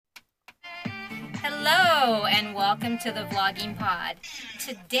Hello and welcome to the Vlogging Pod.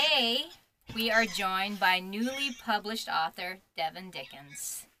 Today we are joined by newly published author Deven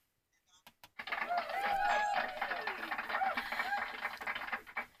Dickens.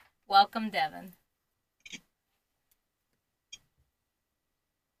 Welcome, Deven.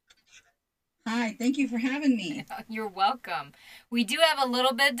 Hi, thank you for having me. You're welcome. We do have a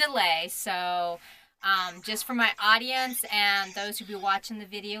little bit of delay, so just for my audience and those who will be watching the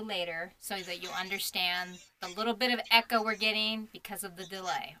video later, so that you'll understand the little bit of echo we're getting because of the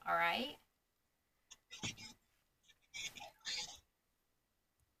delay, all right?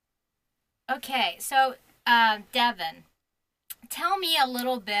 Okay, so Deven, tell me a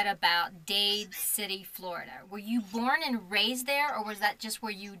little bit about Dade City, Florida. Were you born and raised there, or was that just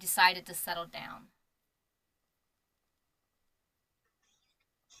where you decided to settle down?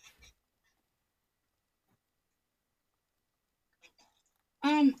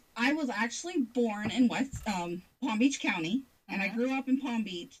 I was actually born in West Palm Beach County, and I grew up in Palm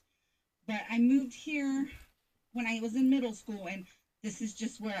Beach, but I moved here when I was in middle school, and this is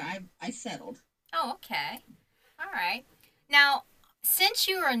just where I settled. Oh, okay. All right. Now, since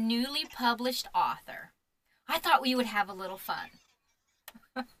you're a newly published author, I thought we would have a little fun.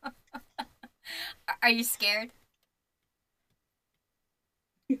 Are you scared?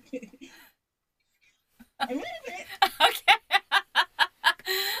 A little bit. Okay.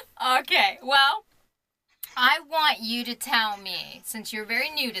 Okay. Well, I want you to tell me, since you're very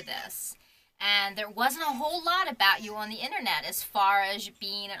new to this, and there wasn't a whole lot about you on the internet as far as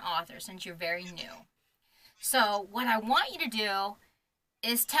being an author, since you're very new. So, what I want you to do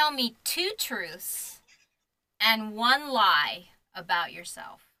is tell me two truths and one lie about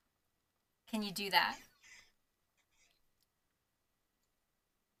yourself. Can you do that?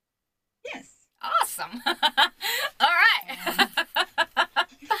 Yes. Awesome. All right.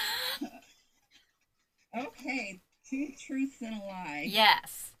 Okay, two truths and a lie.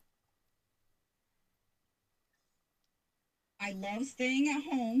 Yes. I love staying at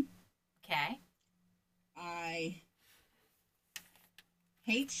home. Okay. I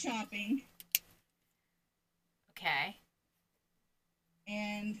hate shopping, Okay.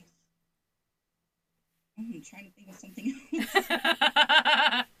 and I'm trying to think of something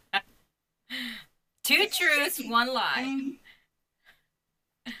else. Two truths, one lie.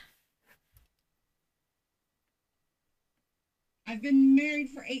 I've been married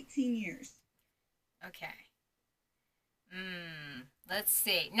for 18 years. Okay. Let's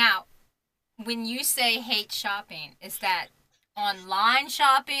see. Now, when you say hate shopping, is that online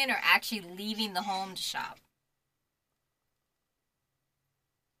shopping or actually leaving the home to shop?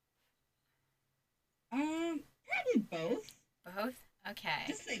 Probably both. Both? Okay.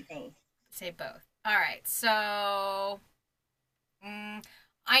 Just say both. Say both. All right. So,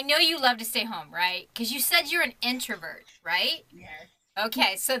 I know you love to stay home, right? Because you said you're an introvert, right? Yes.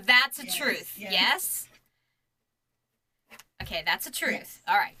 Okay, so that's a Yes, truth. yes. Yes? Okay, that's a truth. Yes.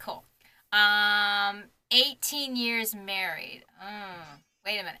 All right, cool. 18 years married.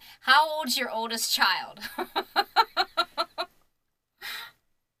 Wait a minute. How old's your oldest child?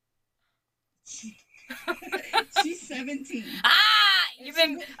 She's 17. You've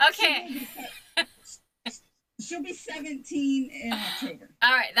been okay. She'll be 17 in October.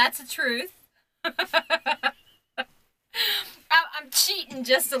 All right, that's a truth. I'm cheating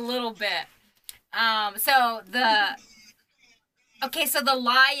just a little bit. So the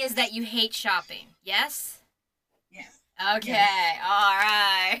lie is that you hate shopping. Yes? Yes. Okay. Yes. All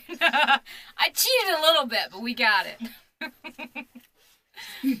right. I cheated a little bit, but we got it.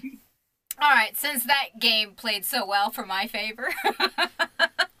 All right, since that game played so well for my favor,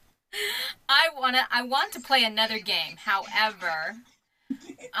 I want to play another game. However,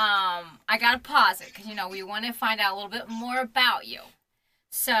 I gotta pause it because we want to find out a little bit more about you.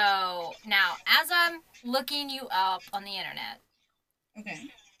 So now, as I'm looking you up on the internet, Okay.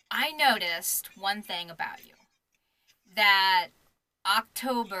 I noticed one thing about you, that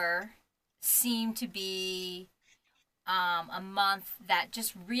October seemed to be a month that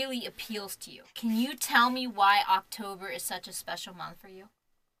just really appeals to you. Can you tell me why October is such a special month for you?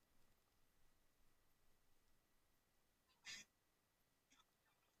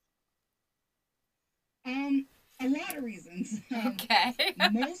 A lot of reasons. Okay.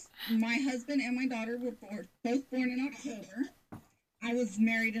 My husband and my daughter were both born in October. I was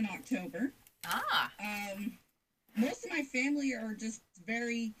married in October. Ah. Most of my family are just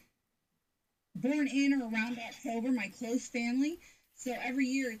very born in or around October, my close family. So every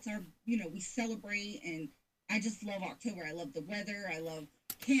year it's our, we celebrate, and I just love October. I love the weather. I love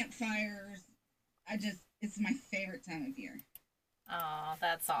campfires. It's my favorite time of year. Oh,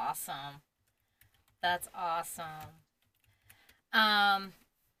 that's awesome. That's awesome. Um,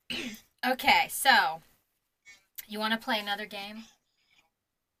 okay, so you want to play another game?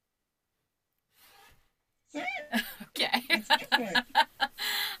 Sure, Okay. let's go for it.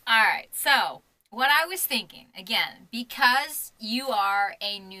 All right. So, what I was thinking, again, because you are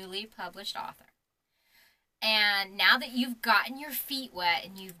a newly published author, and now that you've gotten your feet wet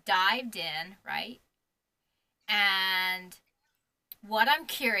and you've dived in, right? And what I'm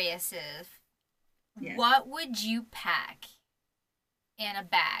curious is, Yes. what would you pack in a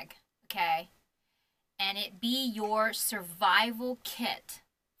bag, okay? And it be your survival kit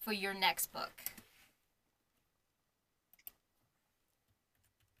for your next book.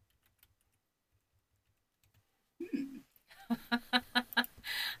 Hmm.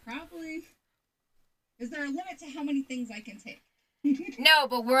 Probably. Is there a limit to how many things I can take? No,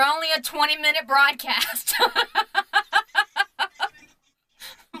 but we're only a 20-minute broadcast.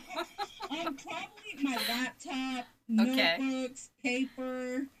 Probably my laptop, Okay. notebooks,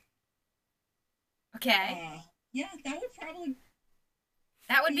 paper. Okay. Yeah, that would probably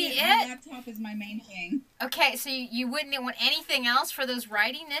That would be be it. My it? laptop is my main thing. Okay, so you wouldn't want anything else for those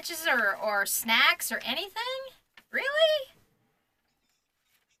writing niches or snacks or anything? Really?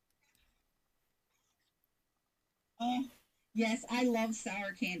 Uh, yes, I love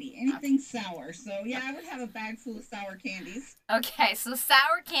sour candy. Anything sour. So yeah, I would have a bag full of sour candies. Okay, so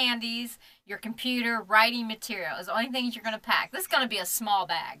sour candies, your computer, writing material is the only things you're going to pack. This is going to be a small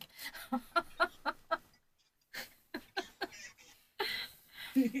bag.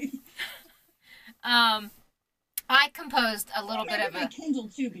 um, I composed a little bit Maybe of my a. Kindle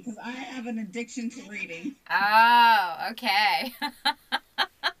too, because I have an addiction to reading. Oh, okay.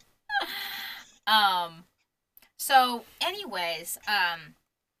 um, so, anyways,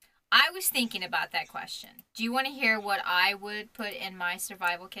 I was thinking about that question. Do you want to hear what I would put in my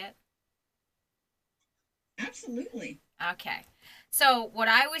survival kit? Absolutely. Okay. So, what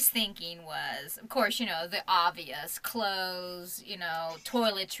I was thinking was, of course, the obvious clothes,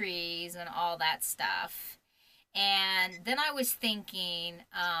 toiletries and all that stuff. And then I was thinking,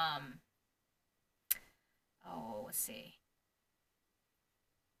 oh, let's see.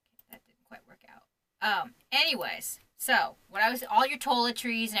 That didn't quite work out. Anyways, so what I was, all your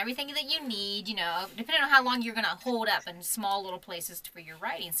toiletries and everything that you need, depending on how long you're going to hold up in small little places for your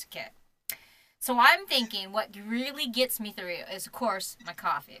writing kit. So I'm thinking what really gets me through is, of course, my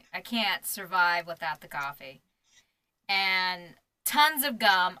coffee. I can't survive without the coffee. And tons of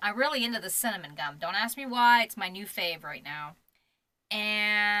gum. I'm really into the cinnamon gum. Don't ask me why. It's my new fave right now.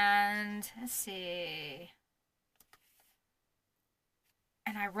 And let's see.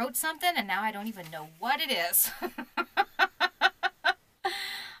 And I wrote something, and now I don't even know what it is.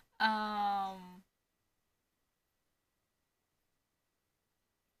 um.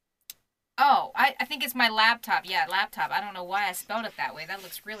 Oh, I think it's my laptop. Yeah, laptop. I don't know why I spelled it that way. That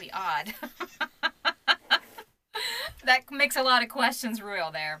looks really odd. That makes a lot of questions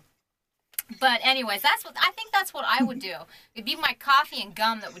real there. But anyways, I think that's what I would do. It'd be my coffee and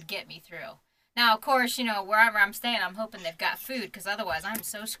gum that would get me through. Now, of course, wherever I'm staying, I'm hoping they've got food because otherwise I'm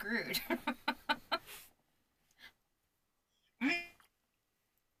so screwed.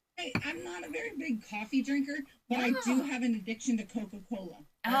 I'm not a very big coffee drinker, but I do Oh. have an addiction to Coca Cola.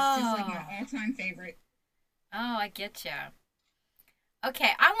 That's just like my Oh. all-time favorite. Oh, I get you.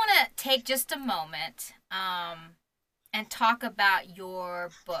 Okay, I want to take just a moment and talk about your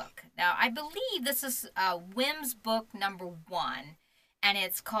book. Now, I believe this is Wim's book #1, and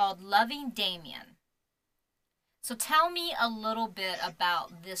it's called Loving Damien. So tell me a little bit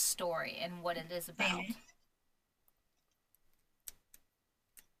about this story and what it is about. Damon.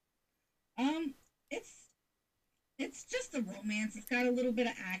 Um, it's it's just a romance. It's got a little bit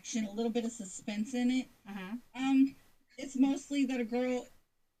of action, a little bit of suspense in it. Mm-hmm. Um, it's mostly that a girl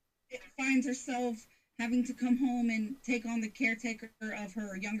finds herself having to come home and take on the caretaker of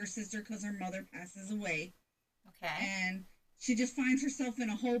her younger sister because her mother passes away. Okay. And she just finds herself in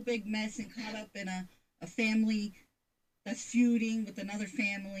a whole big mess and caught up in a family that's feuding with another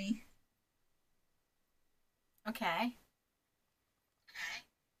family. Okay.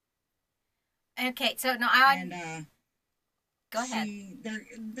 Okay. So no, I And go ahead.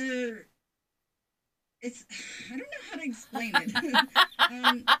 they're it's I don't know how to explain it.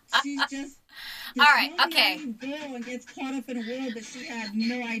 She's just All this right. young Okay. naive girl and gets caught up in a world that she had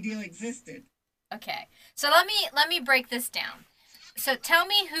no idea existed. Okay. So let me break this down. So tell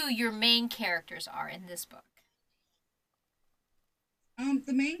me who your main characters are in this book.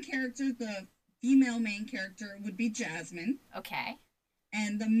 The main character, the female main character, would be Jasmine, Okay.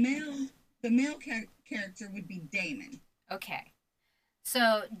 and the male character would be Damon. Okay.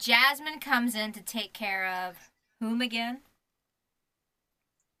 So Jasmine comes in to take care of whom again?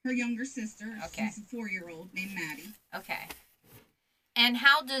 Her younger sister, Okay. she's a 4-year-old named Maddie. Okay. And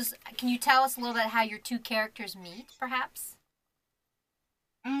can you tell us a little bit how your two characters meet, perhaps?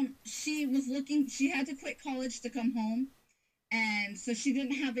 She had to quit college to come home, and so she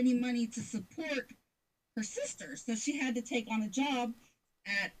didn't have any money to support her sister. So she had to take on a job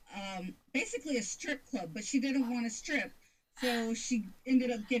at basically a strip club, but she didn't want to strip. So she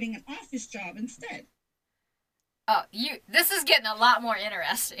ended up getting an office job instead. Oh, this is getting a lot more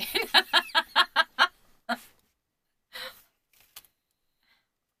interesting.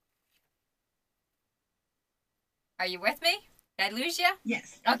 Are you with me? Did I lose you?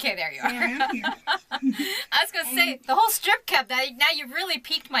 Yes. Okay, there you So are. I am here. I was going to say, the whole strip club, now you've really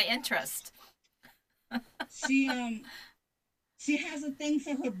piqued my interest. she she has a thing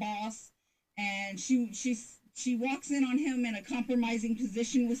for her boss, and she walks in on him in a compromising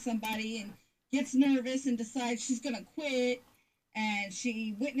position with somebody and gets nervous and decides she's gonna quit, and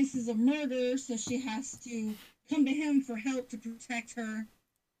she witnesses a murder, so she has to come to him for help to protect her.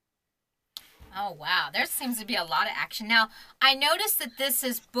 Oh, wow. There seems to be a lot of action. Now, I noticed that this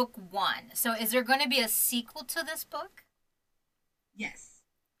is book one. So, is there going to be a sequel to this book? Yes,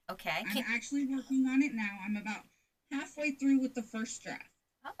 Okay. I'm actually working on it now. I'm about halfway through with the first draft.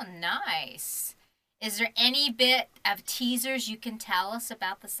 Oh, nice. Is there any bit of teasers you can tell us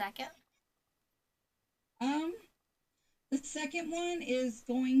about the second? um the second one is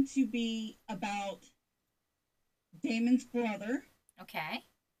going to be about Damon's brother Okay.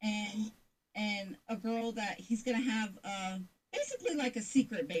 and a girl that he's gonna have basically like a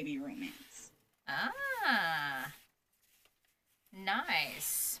secret baby romance. Ah,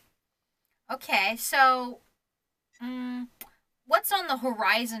 nice. Okay, so mm, what's on the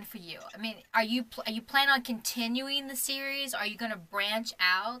horizon for you? I mean, are you planning on continuing the series? Are you going to branch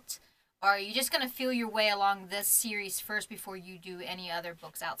out? Or are you just going to feel your way along this series first before you do any other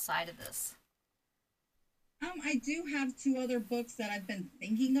books outside of this? I do have two other books that I've been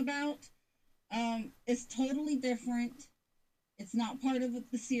thinking about. It's totally different. It's not part of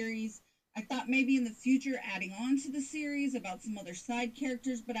the series. I thought maybe in the future adding on to the series about some other side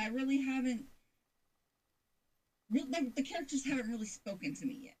characters, but I really haven't. The characters haven't really spoken to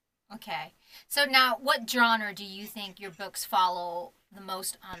me yet. Okay. So now, what genre do you think your books follow the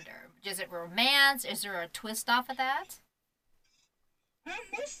most under? Is it romance? Is there a twist off of that?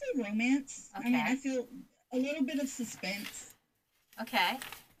 Mostly romance. I mean, I Okay. feel a little bit of suspense. Okay.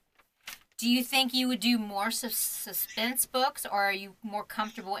 Do you think you would do more suspense books, or are you more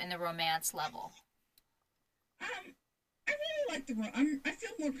comfortable in the romance level? I really like I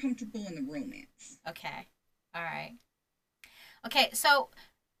feel more comfortable in the romance. Okay. All right. Okay, so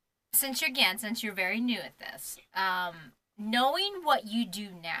since you're very new at this, knowing what you do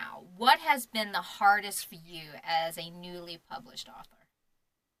now, what has been the hardest for you as a newly published author?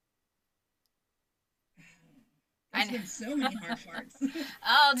 I There's know. been so many hard parts.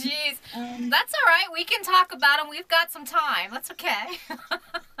 Oh, geez. um, That's all right. We can talk about them. We've got some time. That's okay.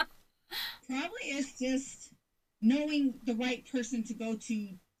 Probably it's just knowing the right person to go to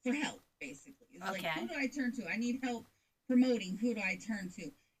for help. Basically, it's like who Okay. do I turn to? I need help promoting. Who do I turn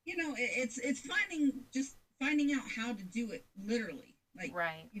to? It's finding out how to do it literally. Like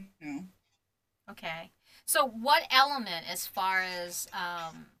Right. you know, Okay. So, what element, as far as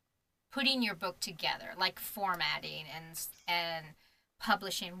putting your book together, like formatting and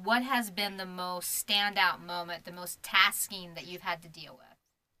publishing, what has been the most standout moment, the most tasking that you've had to deal with?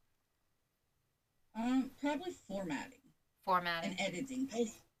 probably formatting and Formatting. editing.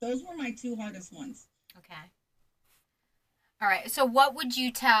 Those were my two hardest ones. Okay. All right. So, what would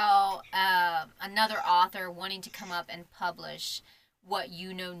you tell another author wanting to come up and publish what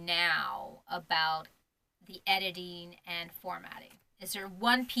you know now about the editing and formatting? Is there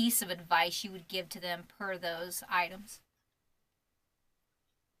one piece of advice you would give to them per those items?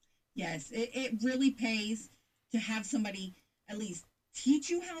 Yes, it really pays to have somebody at least teach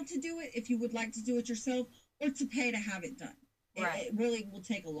you how to do it if you would like to do it yourself, or to pay to have it done. Right. It really will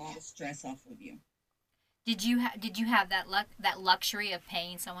take a lot of stress off of you. Did you have that luxury of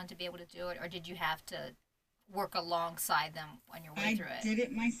paying someone to be able to do it, or did you have to work alongside them on your way I through it? did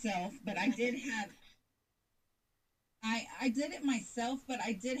it myself, but I did it myself, but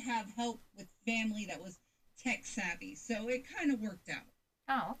I did have help with family that was tech savvy, so it kind of worked out.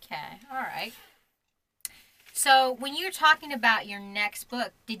 Oh, okay. All right. So, when you're talking about your next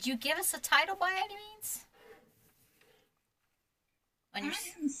book, did you give us a title by any means? On your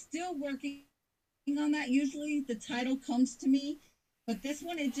I am still working on that. Usually the title comes to me, but this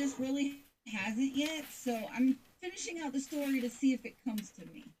one it just really hasn't yet. So I'm finishing out the story to see if it comes to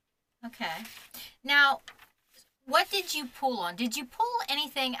me. Okay. Now, what did you pull on? Did you pull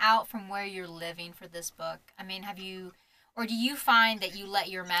anything out from where you're living for this book? I mean, have you, or do you find that you let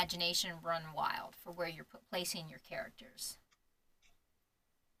your imagination run wild for where you're placing your characters?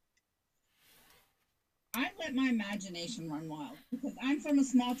 I let my imagination run wild because I'm from a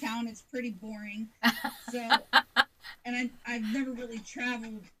small town. It's pretty boring. So, and I've never really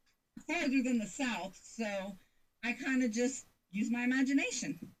traveled farther than the South. So I kind of just use my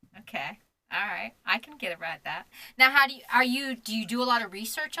imagination. Okay. All right. I can get it right that. Now, how do you do a lot of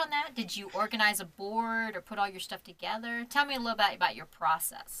research on that? Did you organize a board or put all your stuff together? Tell me a little bit about your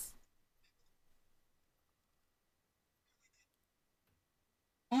process.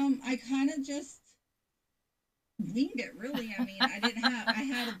 I kind of just winged it really. I mean, I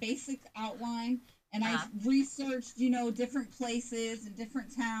had a basic outline and I Uh, researched, different places and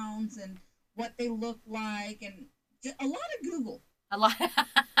different towns and what they look like and a lot of Google. a lot.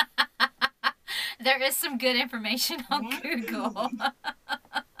 There is some good information A on lot of Google. Googling.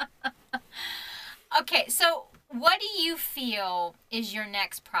 Okay, so what do you feel is your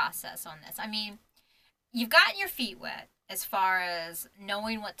next process on this? I mean, you've gotten your feet wet as far as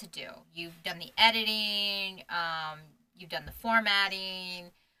knowing what to do. You've done the editing, you've done the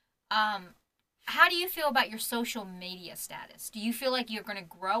formatting. Um, how do you feel about your social media status? Do you feel like you're going to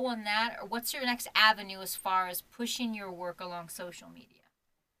grow on that, or what's your next avenue as far as pushing your work along social media?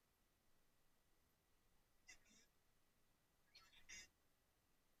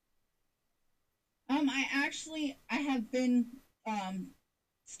 I have been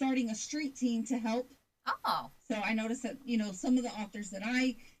starting a street team to help. Oh, So I noticed that, some of the authors that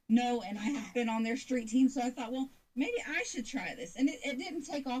I know and I have been on their street team. So I thought, well, maybe I should try this. And it didn't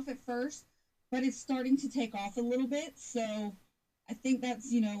take off at first, but it's starting to take off a little bit. So I think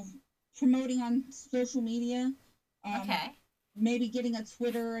that's, promoting on social media, um, okay. maybe getting a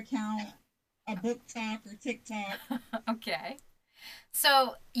Twitter account, a book talk or TikTok. Okay.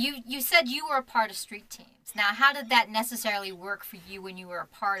 So you said you were a part of street teams. Now, how did that necessarily work for you when you were a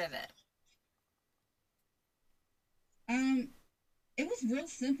part of it? Um, it was real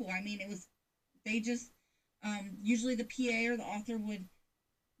simple. I mean, they just, usually the PA or the author would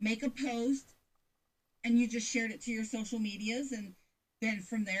make a post and you just shared it to your social medias. And then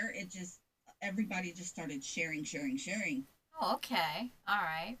from there, everybody just started sharing. Oh, okay. All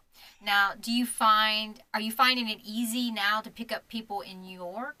right. Now, are you finding it easy now to pick up people in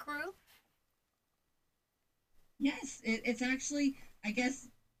your group? Yes, it's actually, I guess,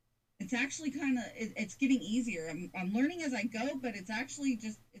 it's actually it's getting easier. I'm learning as I go, but it's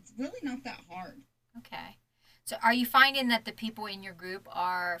really not that hard. Okay. So, are you finding that the people in your group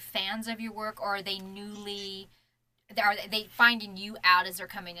are fans of your work, or are they finding you out as they're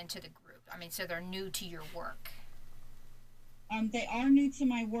coming into the group? I mean, so they're new to your work. They are new to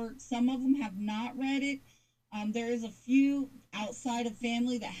my work. Some of them have not read it. There is a few outside of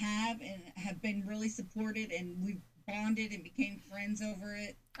family that have and have been really supported, and we've bonded and became friends over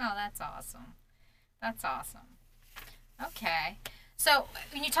it. Oh, that's awesome. That's awesome. Okay. So,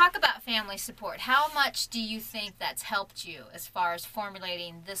 when you talk about family support, how much do you think that's helped you as far as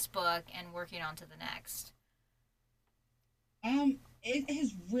formulating this book and working on to the next? It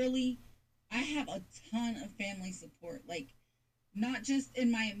has really. I have a ton of family support, like not just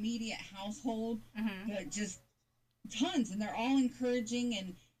in my immediate household, Mm-hmm. but just tons, and they're all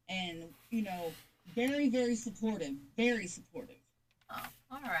encouraging and very very supportive, very supportive. Oh,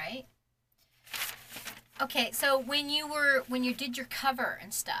 all right. Okay, so when you did your cover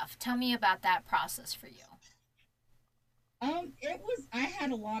and stuff, tell me about that process for you. It was I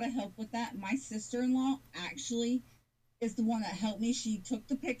had a lot of help with that. My sister-in-law actually is the one that helped me. She took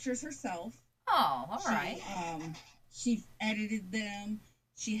the pictures herself. Oh, all She right. she edited them.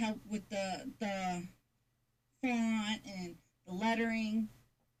 She helped with the font and the lettering.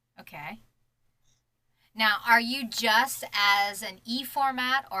 Okay. Now, are you just as an e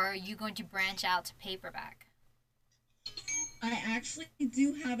format, or are you going to branch out to paperback? I actually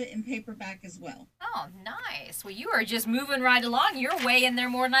do have it in paperback as well. Oh, nice. Well, you are just moving right along. You're way in there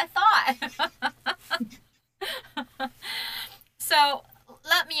more than I thought. So,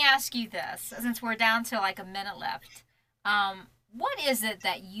 let me ask you this, since we're down to like a minute left. What is it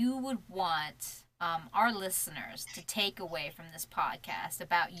that you would want our listeners to take away from this podcast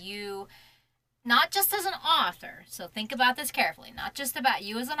about you, not just as an author? So, think about this carefully. Not just about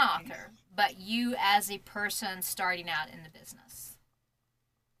you as an author, but you as a person starting out in the business.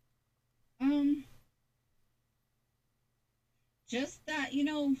 Um, just that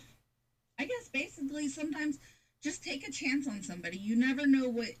I guess basically sometimes just take a chance on somebody. You never know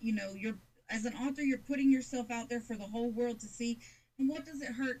what you're. as an author, you're putting yourself out there for the whole world to see. And what does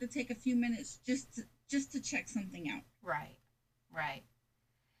it hurt to take a few minutes just to check something out? Right. Right.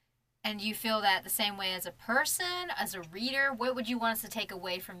 And you feel that the same way as a person, as a reader? What would you want us to take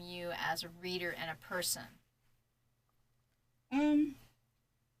away from you as a reader and a person? Um,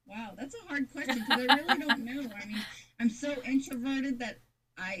 wow, that's a hard question because I really don't know. I mean, I'm so introverted that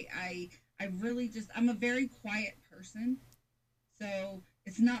I I I really just I'm a very quiet person. So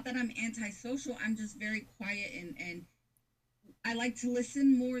it's not that I'm antisocial. I'm just very quiet and I like to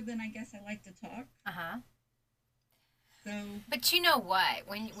listen more than I guess I like to talk. Uh huh. So But you know what?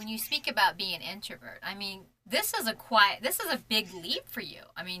 When you speak about being an introvert, I mean, this is a big leap for you.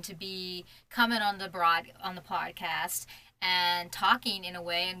 I mean, to be coming on the podcast and talking in a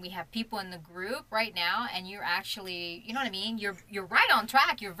way, and we have people in the group right now, and you're actually, you know what I mean? You're right on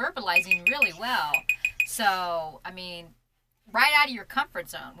track. You're verbalizing really well. So, I mean, right out of your comfort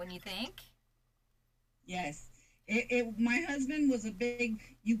zone, wouldn't you think? yes, my husband was a big,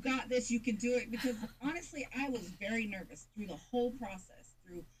 you got this, you can do it. Because honestly, I was very nervous through the whole process.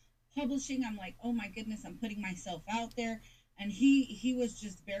 Through publishing, I'm like, oh my goodness, I'm putting myself out there. And he was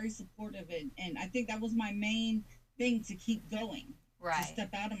just very supportive. And I think that was my main thing to keep going, to Right.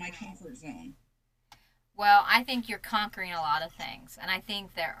 step out of my comfort zone. Well, I think you're conquering a lot of things, and I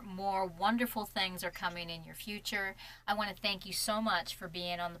think there are more wonderful things are coming in your future. I want to thank you so much for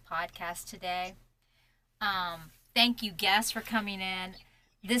being on the podcast today. Thank you, guests, for coming in.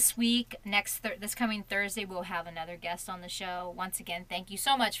 This week, this coming Thursday, we'll have another guest on the show. Once again, thank you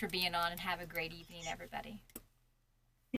so much for being on, and have a great evening, everybody.